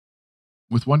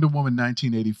With Wonder Woman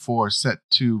 1984 set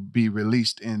to be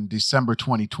released in December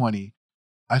 2020,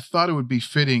 I thought it would be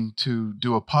fitting to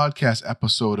do a podcast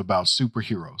episode about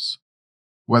superheroes.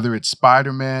 Whether it's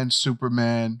Spider Man,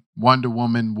 Superman, Wonder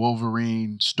Woman,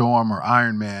 Wolverine, Storm, or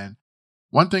Iron Man,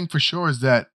 one thing for sure is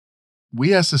that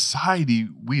we as society,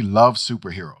 we love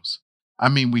superheroes. I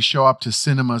mean, we show up to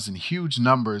cinemas in huge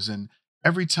numbers, and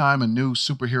every time a new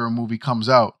superhero movie comes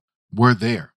out, we're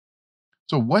there.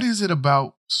 So, what is it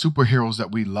about superheroes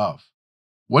that we love?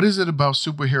 What is it about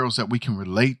superheroes that we can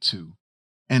relate to?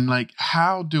 And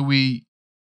how do we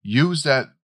use that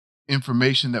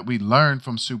information that we learn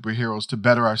from superheroes to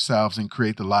better ourselves and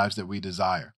create the lives that we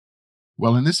desire?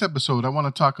 Well, in this episode, I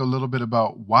want to talk a little bit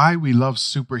about why we love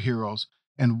superheroes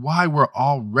and why we're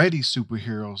already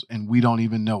superheroes and we don't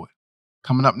even know it.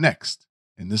 Coming up next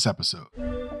in this episode.